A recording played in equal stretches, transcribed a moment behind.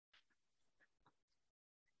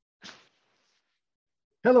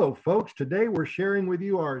Hello, folks. Today we're sharing with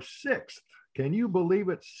you our sixth, can you believe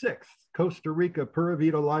it, sixth Costa Rica Pura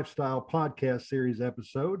Vida Lifestyle podcast series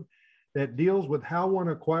episode that deals with how one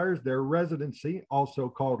acquires their residency, also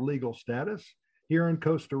called legal status, here in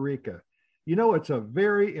Costa Rica. You know, it's a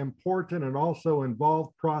very important and also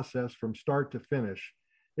involved process from start to finish.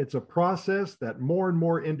 It's a process that more and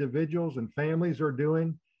more individuals and families are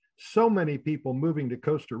doing. So many people moving to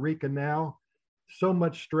Costa Rica now, so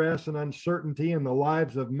much stress and uncertainty in the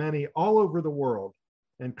lives of many all over the world.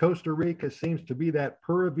 And Costa Rica seems to be that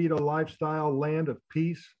Pura Vida lifestyle land of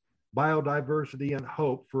peace, biodiversity, and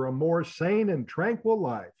hope for a more sane and tranquil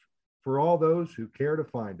life for all those who care to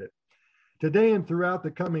find it. Today and throughout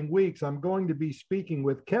the coming weeks, I'm going to be speaking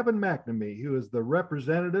with Kevin McNamee, who is the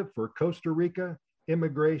representative for Costa Rica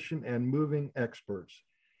Immigration and Moving Experts.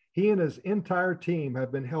 He and his entire team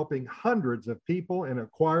have been helping hundreds of people in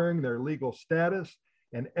acquiring their legal status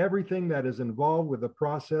and everything that is involved with the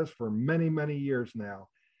process for many, many years now.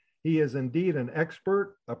 He is indeed an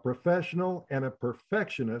expert, a professional, and a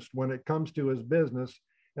perfectionist when it comes to his business,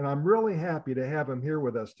 and I'm really happy to have him here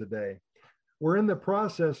with us today. We're in the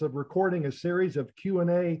process of recording a series of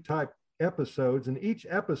Q&A type episodes, and each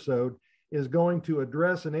episode is going to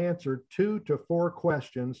address and answer 2 to 4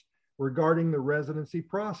 questions regarding the residency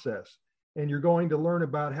process. And you're going to learn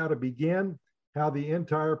about how to begin, how the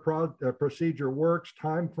entire procedure works,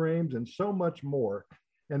 timeframes, and so much more.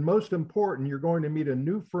 And most important, you're going to meet a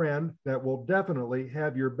new friend that will definitely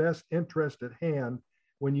have your best interest at hand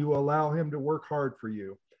when you allow him to work hard for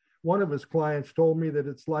you. One of his clients told me that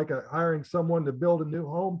it's like hiring someone to build a new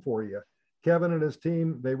home for you. Kevin and his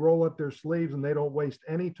team, they roll up their sleeves and they don't waste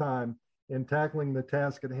any time in tackling the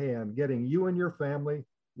task at hand, getting you and your family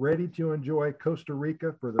ready to enjoy Costa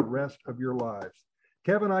Rica for the rest of your lives.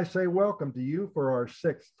 Kevin, I say welcome to you for our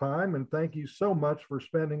 6th time, and thank you so much for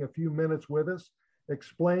spending a few minutes with us,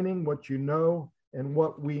 explaining what you know and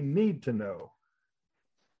what we need to know.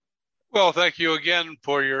 Well, thank you again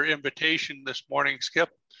for your invitation this morning, Skip.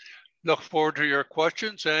 Look forward to your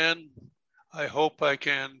questions, and I hope I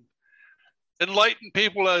can enlighten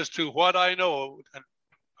people as to what I know, and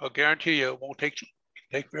I'll guarantee you it won't take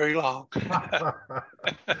very long.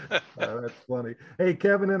 That's funny. Hey,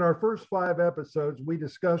 Kevin, in our first 5 episodes, we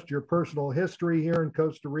discussed your personal history here in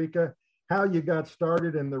Costa Rica, how you got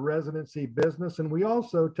started in the residency business, and we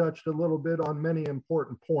also touched a little bit on many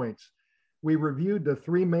important points. We reviewed the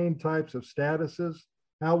 3 main types of statuses,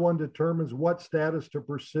 how one determines what status to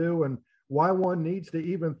pursue, and why one needs to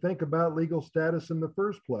even think about legal status in the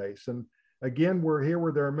first place. And again, we're here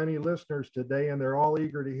where there are many listeners today, and they're all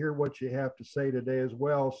eager to hear what you have to say today as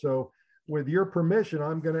well. So with your permission,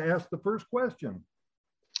 I'm going to ask the first question.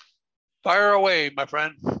 Fire away, my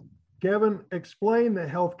friend. Kevin, explain the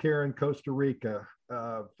healthcare in Costa Rica.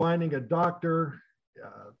 Finding a doctor,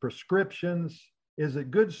 prescriptions, is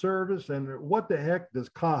it good service? And what the heck does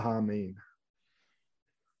CAHA mean?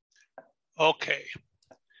 Okay.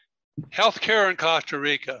 Healthcare in Costa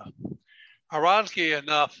Rica. Ironically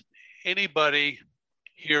enough, anybody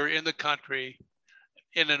here in the country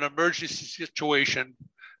in an emergency situation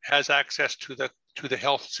has access to the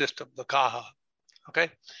health system, the CAHA. Okay.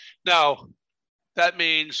 Now, that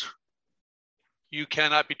means you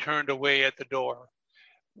cannot be turned away at the door.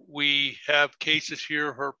 We have cases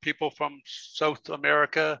here where people from South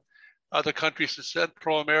America, other countries in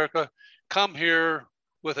Central America, come here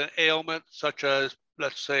with an ailment such as,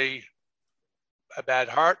 let's say, a bad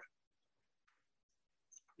heart,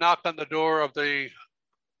 knock on the door of the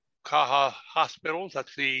CAHA hospitals,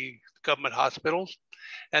 that's the government hospitals,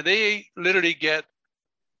 and they literally get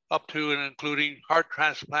up to and including heart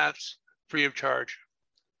transplants free of charge.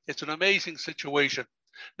 It's an amazing situation.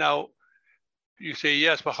 Now, you say,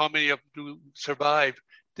 yes, but how many of them do survive?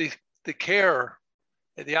 The care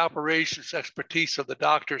and the operations expertise of the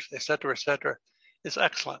doctors, et cetera, is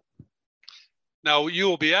excellent. Now, you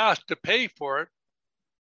will be asked to pay for it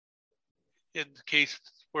in the case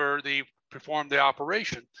where they perform the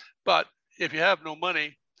operation. But if you have no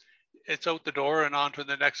money, it's out the door and on to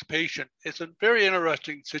the next patient. It's a very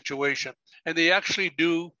interesting situation. And they actually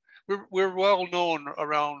do, we're well known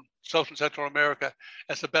around South and Central America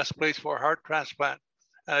as the best place for a heart transplant.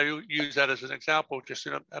 I used that as an example just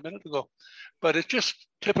a minute ago. But it's just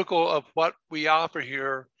typical of what we offer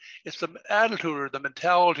here. It's the attitude or the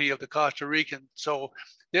mentality of the Costa Rican. So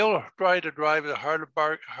they'll try to drive as hard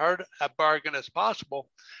a bargain as possible.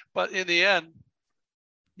 But in the end,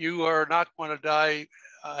 you are not going to die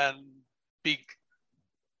and be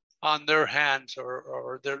on their hands,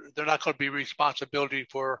 or they're not going to be responsibility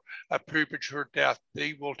for a premature death.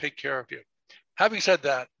 They will take care of you. Having said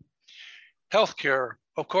that, healthcare,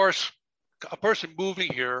 of course, a person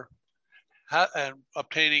moving here and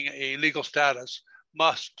obtaining a legal status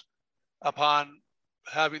must, upon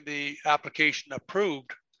having the application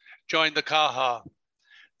approved, join the CAHA.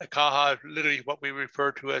 The CAHA is literally what we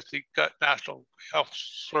refer to as the National Health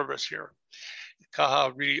Service here.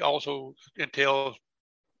 CAHA really also entails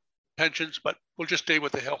pensions, but we'll just stay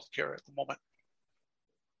with the health care at the moment.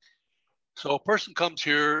 So a person comes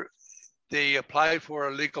here, they apply for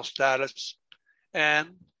a legal status, and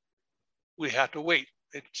we have to wait.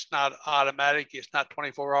 It's not automatic. It's not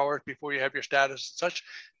 24 hours before you have your status and such,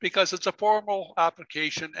 because it's a formal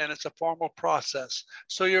application and it's a formal process.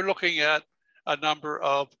 So you're looking at a number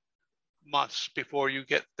of months before you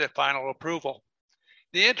get the final approval.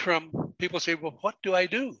 The interim, people say, well, what do I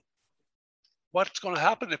do? What's going to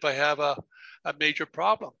happen if I have a major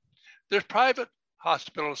problem? There's private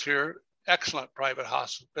hospitals here, excellent private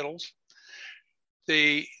hospitals.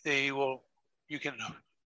 You can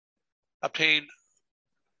obtain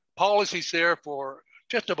policies there for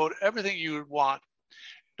just about everything you would want.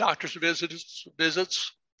 Doctor's visits,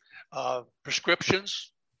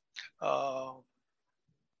 prescriptions,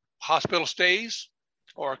 hospital stays,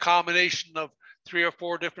 or a combination of 3 or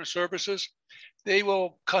 4 different services. They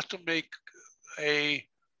will custom make a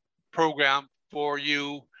program for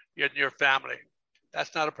you and your family.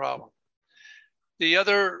 That's not a problem. The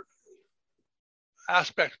other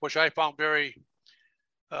aspect, which I found very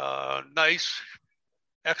nice,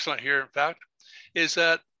 excellent here, in fact, is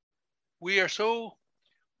that we are so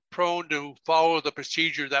prone to follow the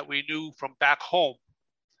procedure that we knew from back home.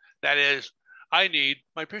 That is, I need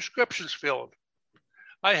my prescriptions filled.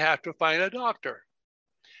 I have to find a doctor.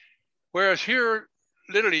 Whereas here,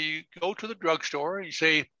 literally, you go to the drugstore and you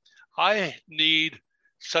say, I need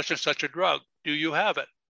such and such a drug. Do you have it?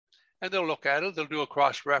 And they'll look at it. They'll do a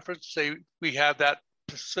cross-reference, say, we have that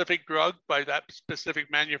specific drug by that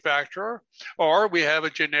specific manufacturer, or we have a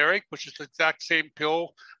generic, which is the exact same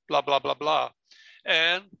pill, blah, blah, blah, blah.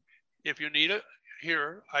 And if you need it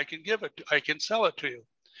here, I can give it, I can sell it to you.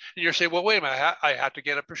 And you're saying, well, wait a minute, I have to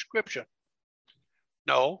get a prescription.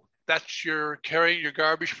 No, that's your carrying your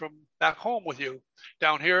garbage from back home with you.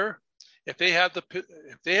 Down here, if they have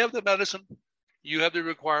the medicine, you have the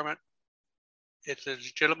requirement. It's a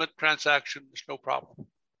legitimate transaction. There's no problem.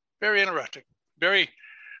 Very interesting. Very,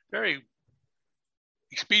 very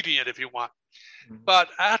expedient if you want. Mm-hmm. But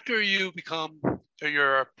after you become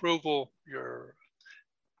your approval, your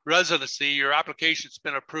residency, your application's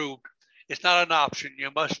been approved, it's not an option. You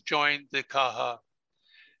must join the CAHA.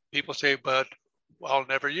 People say, but I'll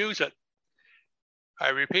never use it. I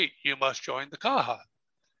repeat, you must join the CAHA.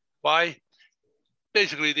 Why?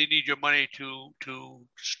 Basically, they need your money to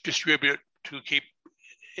distribute, to keep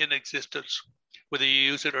in existence, whether you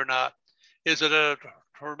use it or not. Is it a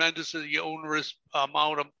tremendously onerous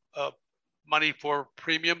amount of money for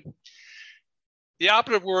premium? The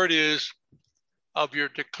operative word is of your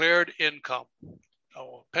declared income.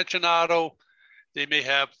 Pensionado, they may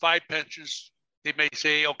have 5 pensions. They may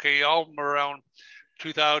say, okay, all of them are around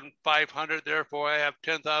 $2,500. Therefore, I have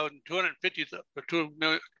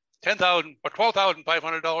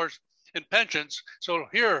 $12,500 in pensions. So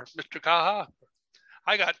here, Mr. CAHA,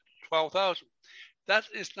 I got $12,000. That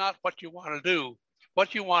is not what you want to do.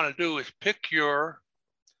 What you want to do is pick your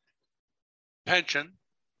pension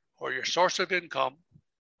or your source of income,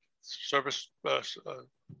 service,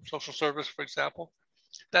 social service, for example.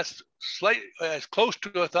 That's slightly as close to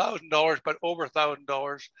 $1,000, but over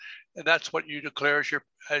 $1,000, and that's what you declare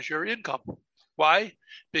as your income. Why?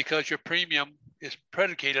 Because your premium is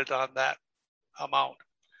predicated on that amount.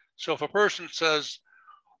 So if a person says,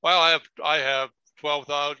 "Well, I have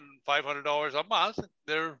 $12,500 a month,"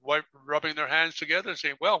 they're rubbing their hands together and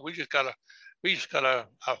saying, "Well, we just got a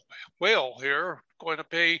whale here going to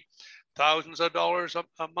pay thousands of dollars a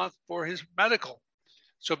month for his medical."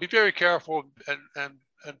 So be very careful and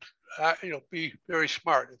be very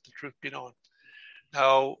smart, if the truth be known.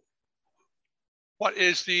 Now, what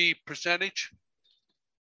is the percentage?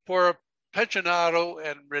 For a pensionado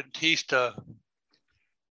and rentista,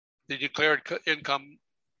 the declared income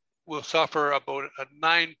will suffer about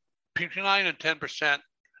between 9 and 10%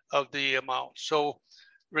 of the amount. So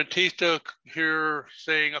rentista here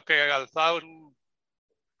saying, okay, I got $1,000,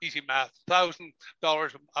 easy math,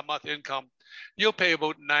 $1,000 a month income. You'll pay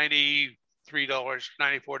about $93,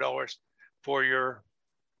 $94 for your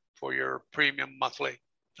premium monthly.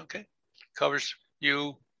 Okay, covers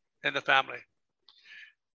you and the family.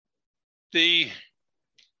 The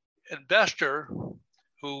investor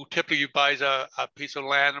who typically buys a piece of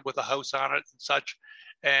land with a house on it and such,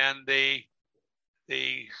 and they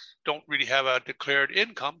don't really have a declared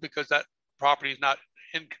income because that property is not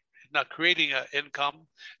not creating an income.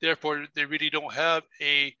 Therefore, they really don't have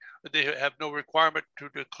they have no requirement to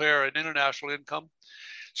declare an international income.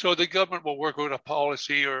 So the government will work with a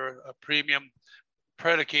policy or a premium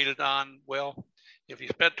predicated on, well, if you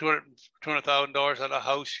spent $200,000 on a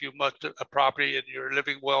house, you must, a property, and you're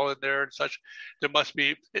living well in there and such,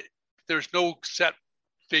 there's no set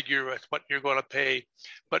figure as what you're going to pay,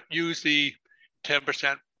 but use the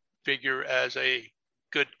 10% figure as a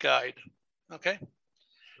good guide. Okay.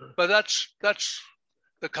 Sure. But that's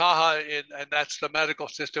the CAHA, and that's the medical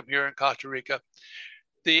system here in Costa Rica.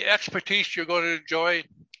 The expertise you're going to enjoy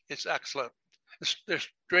is excellent. It's a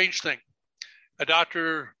strange thing. A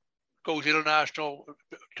doctor goes international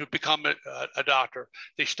to become a doctor.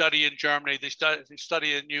 They study in Germany, they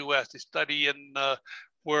study in US, they study in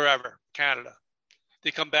wherever, Canada. They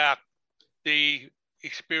come back, they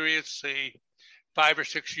experience 5 or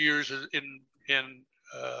 6 years in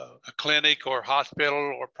a clinic or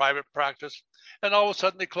hospital or private practice, and all of a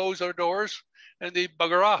sudden they close their doors and they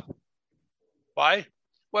bugger off. Why?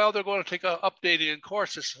 Well, they're going to take updating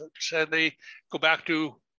courses, and they go back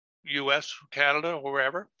to US, Canada, or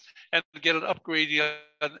wherever, and get an upgrade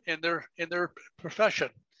in their profession.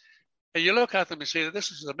 And you look at them and say,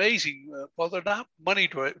 this is amazing. Well, they're not money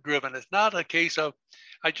driven. It's not a case of,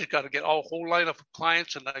 I just got to get a whole line of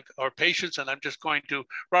clients or patients, and I'm just going to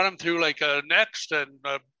run them through like a next and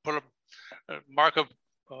put a mark of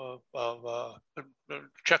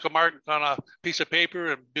check a mark on a piece of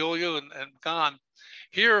paper and bill you and gone.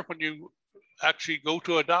 Here, when you actually go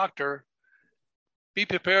to a doctor, be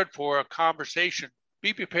prepared for a conversation.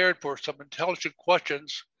 Be prepared for some intelligent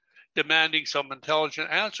questions demanding some intelligent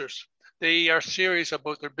answers. They are serious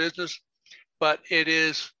about their business, but it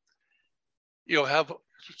is, you'll have,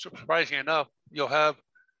 surprisingly enough, you'll have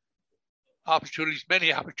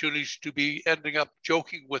many opportunities to be ending up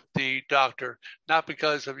joking with the doctor, not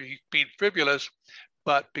because of he being frivolous,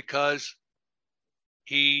 but because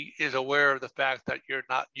he is aware of the fact that you're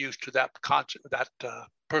not used to that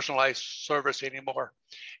personalized service anymore.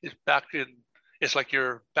 It's like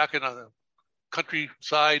you're back in a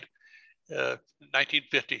countryside,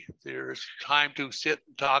 1950. There's time to sit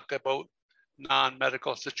and talk about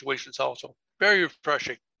non-medical situations also. Very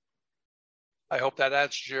refreshing. I hope that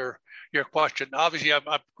answers your question. Obviously, I'm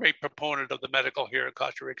a great proponent of the medical here in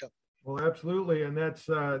Costa Rica. Well, absolutely, and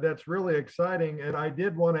that's really exciting. And I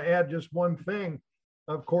did want to add just one thing.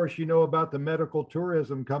 Of course, you know about the medical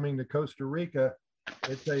tourism coming to Costa Rica.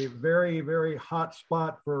 It's a very, very hot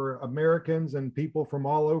spot for Americans and people from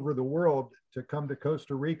all over the world to come to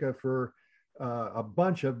Costa Rica for a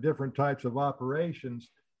bunch of different types of operations.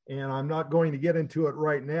 And I'm not going to get into it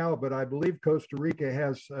right now, but I believe Costa Rica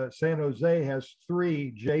has, San Jose has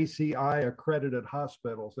 3 JCI accredited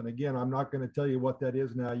hospitals. And again, I'm not going to tell you what that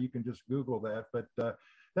is now. You can just Google that. But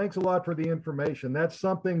thanks a lot for the information. That's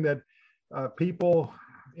something that people,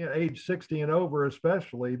 age 60 and over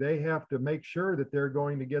especially, they have to make sure that they're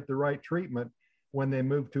going to get the right treatment when they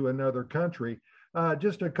move to another country.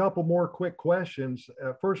 Just a couple more quick questions.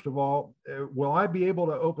 First of all, will I be able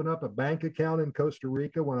to open up a bank account in Costa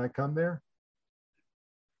Rica when I come there?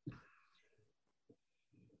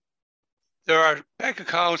 There are bank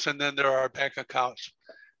accounts, and then there are bank accounts.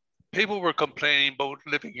 People were complaining about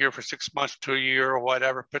living here for 6 months to a year or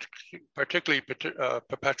whatever, particularly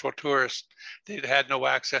perpetual tourists. They had no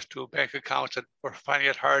access to bank accounts and were finding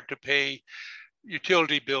it hard to pay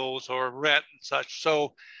utility bills or rent and such.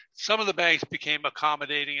 So some of the banks became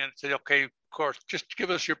accommodating and said, okay, of course, just give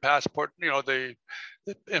us your passport, the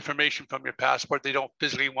information from your passport. They don't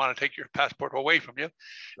physically want to take your passport away from you.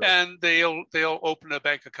 Sure. And they'll open a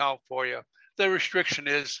bank account for you. The restriction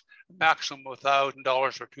is maximum $1,000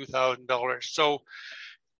 or $2,000. So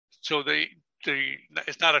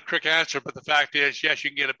it's not a trick answer, but the fact is, yes, you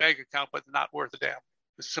can get a bank account, but not worth a damn.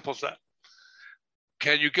 As simple as that.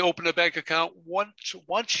 Can you open a bank account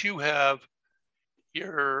once you have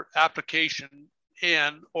your application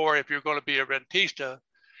in, or if you're going to be a rentista,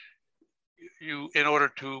 in order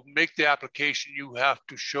to make the application, you have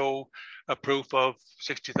to show a proof of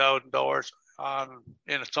 $60,000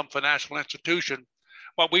 in some financial institution.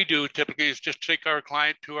 What we do typically is just take our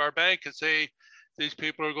client to our bank and say, these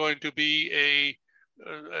people are going to be a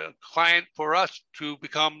client for us to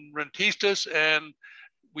become rentistas, and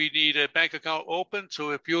we need a bank account open.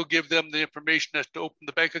 So if you'll give them the information as to open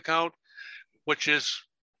the bank account, which is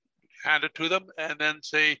handed to them, and then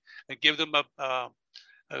give them an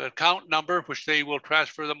account number, which they will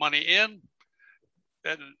transfer the money in,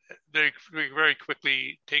 and they're very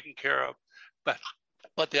quickly taken care of.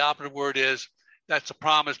 But the operative word is, that's a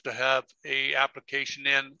promise to have a application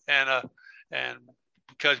in, and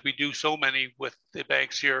because we do so many with the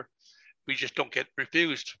banks here, We just don't get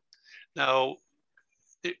refused. Now,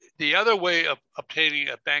 the other way of obtaining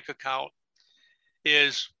a bank account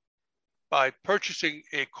is by purchasing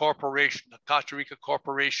a corporation, a Costa Rica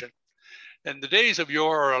corporation. In the days of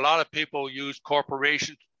yore, a lot of people use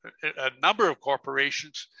corporations, a number of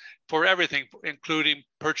corporations for everything, including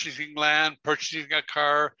purchasing land, purchasing a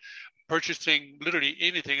car, purchasing literally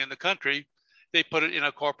anything in the country. They put it in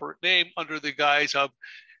a corporate name under the guise of,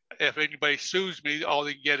 if anybody sues me, all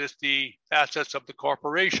they get is the assets of the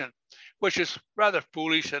corporation, which is rather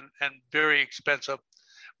foolish and very expensive.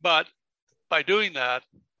 But by doing that,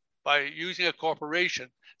 by using a corporation,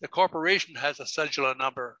 the corporation has a cedula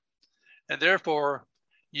number. And therefore,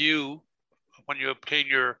 when you obtain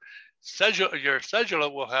your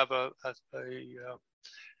cedula will have a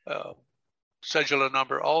cedula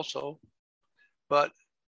number also. But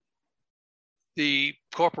the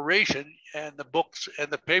corporation and the books and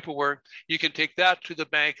the paperwork, you can take that to the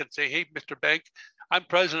bank and say, hey, Mr. Bank, I'm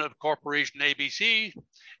president of Corporation ABC,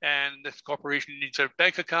 and this corporation needs a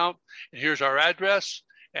bank account, and here's our address,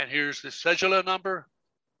 and here's the cedula number,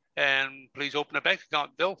 and please open a bank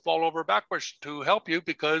account. They'll fall over backwards to help you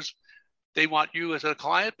because they want you as a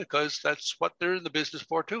client, because that's what they're in the business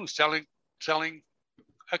for too, selling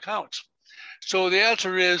accounts. So the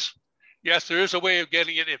answer is, yes, there is a way of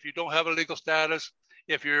getting it if you don't have a legal status.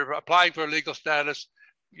 If you're applying for a legal status,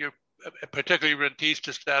 you're particularly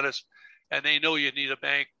rentista status, and they know you need a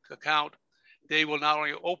bank account, they will not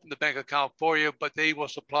only open the bank account for you, but they will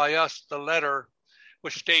supply us the letter,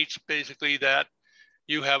 which states basically that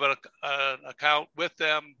you have an account with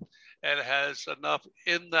them, and it has enough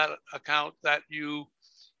in that account that you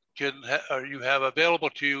can or you have available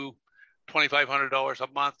to you $2,500 a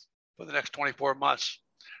month for the next 24 months.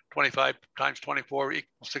 25 times 24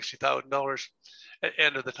 equals $60,000 at the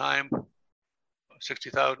end of the time.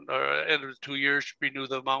 60,000 or at the end of the 2 years, renew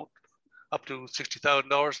the amount up to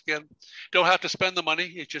 $60,000 again. Don't have to spend the money.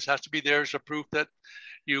 It just has to be there as a proof that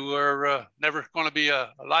you are never going to be a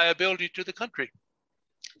liability to the country.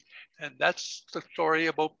 And that's the story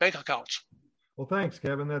about bank accounts. Well, thanks,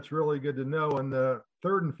 Kevin. That's really good to know. And the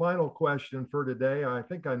third and final question for today, I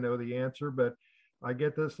think I know the answer, but I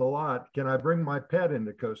get this a lot. Can I bring my pet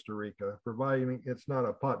into Costa Rica, providing it's not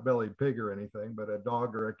a pot-bellied pig or anything, but a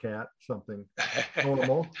dog or a cat, something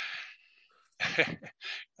normal?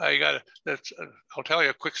 I'll tell you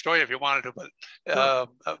a quick story if you wanted to, but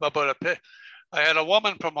about a pig. I had a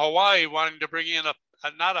woman from Hawaii wanting to bring in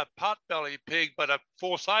not a pot-bellied pig, but a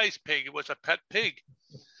full-size pig. It was a pet pig.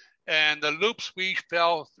 And the loops we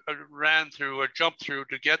ran through or jumped through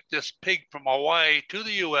to get this pig from Hawaii to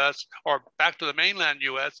the U.S. or back to the mainland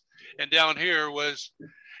U.S. and down here was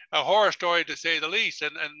a horror story, to say the least.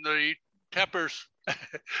 And the tempers,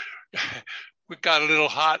 we got a little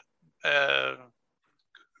hot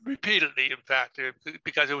repeatedly, in fact,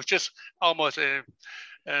 because it was just almost an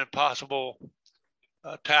impossible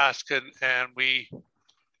task. And we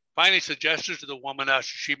finally suggested to the woman,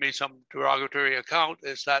 after she made some derogatory account,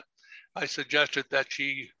 is that I suggested that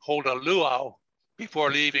she hold a luau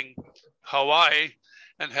before leaving Hawaii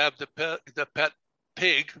and have the pet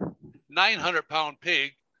pig, 900-pound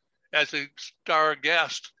pig, as a star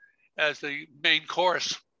guest, as the main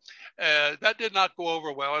course. That did not go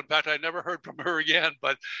over well. In fact, I never heard from her again.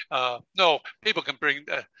 But no, people can bring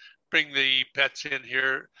the pets in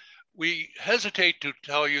here. We hesitate to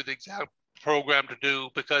tell you the exact program to do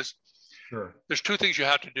because there's two things you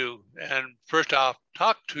have to do. And first off,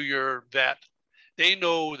 talk to your vet. They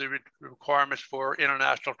know the requirements for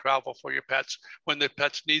international travel for your pets, when the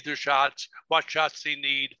pets need their shots, what shots they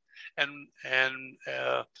need, and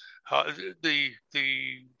the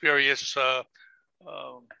various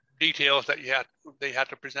details that they have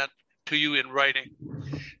to present to you in writing.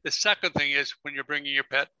 The second thing is, when you're bringing your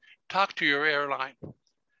pet, talk to your airline.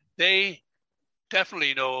 They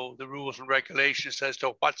definitely know the rules and regulations as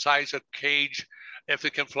to what size of cage, if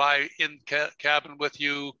it can fly in cabin with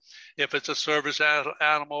you, if it's a service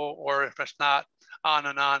animal or if it's not, on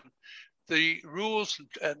and on. The rules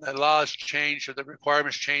and the laws change, or the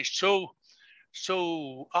requirements change so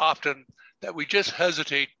often that we just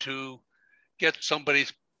hesitate to get somebody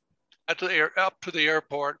up to the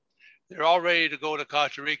airport. They're all ready to go to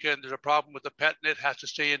Costa Rica, and there's a problem with the pet, and it has to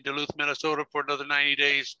stay in Duluth, Minnesota for another 90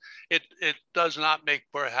 days. It does not make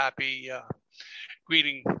for a happy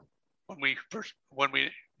greeting when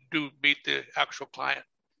we do meet the actual client.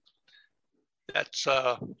 That's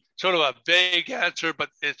sort of a vague answer, but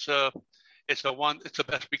it's the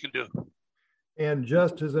best we can do. And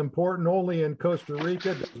just as important, only in Costa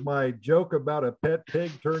Rica does my joke about a pet pig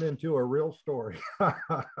turn into a real story.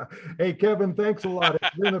 Hey, Kevin, thanks a lot.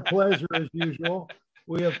 It's been a pleasure as usual.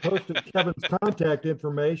 We have posted Kevin's contact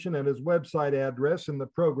information and his website address in the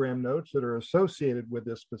program notes that are associated with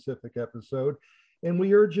this specific episode, and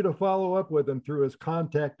we urge you to follow up with him through his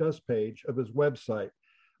Contact Us page of his website.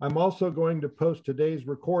 I'm also going to post today's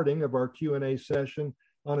recording of our Q&A session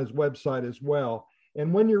on his website as well.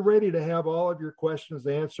 And when you're ready to have all of your questions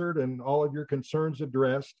answered and all of your concerns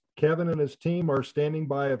addressed, Kevin and his team are standing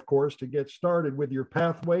by, of course, to get started with your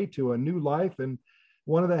pathway to a new life in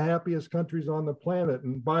one of the happiest countries on the planet.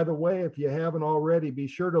 And by the way, if you haven't already, be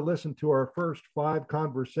sure to listen to our first 5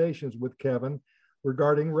 conversations with Kevin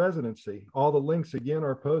regarding residency. All the links, again,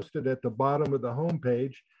 are posted at the bottom of the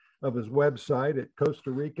homepage of his website at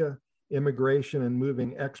Costa Rica Immigration and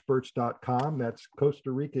Moving Experts.com. That's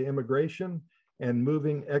Costa Rica Immigration and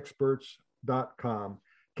Moving Experts.com.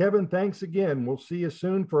 Kevin, thanks again. We'll see you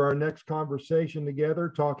soon for our next conversation together,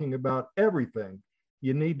 talking about everything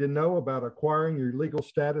you need to know about acquiring your legal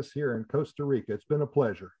status here in Costa Rica. It's been a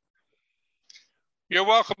pleasure. You're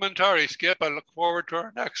welcome, Antari, Skip. I look forward to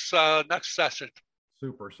our next session.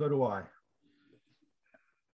 Super. So do I.